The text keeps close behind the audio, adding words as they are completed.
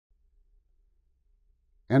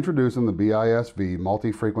Introducing the BIS V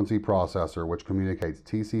multi-frequency processor, which communicates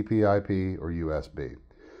TCP/IP or USB.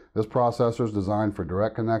 This processor is designed for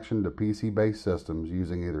direct connection to PC-based systems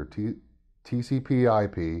using either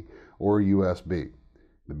TCP/IP or USB.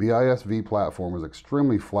 The BIS V platform is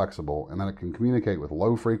extremely flexible in that it can communicate with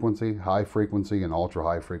low frequency, high frequency, and ultra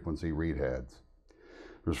high frequency read heads.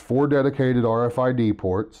 There's 4 dedicated RFID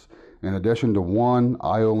ports in addition to 1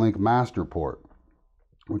 IO-Link master port,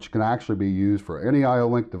 which can actually be used for any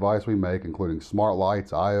IO-Link device we make, including smart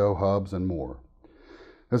lights, IO hubs, and more.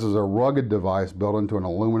 This is a rugged device built into an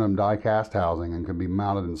aluminum die-cast housing and can be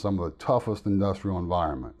mounted in some of the toughest industrial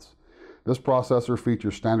environments. This processor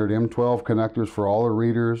features standard M12 connectors for all the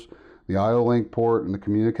readers, the IO-Link port, and the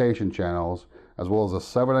communication channels, as well as a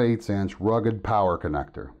 7/8" rugged power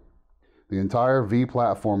connector. The entire V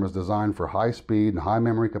platform is designed for high speed and high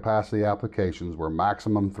memory capacity applications where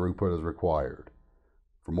maximum throughput is required.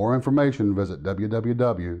 For more information, visit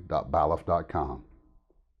www.balluff.com.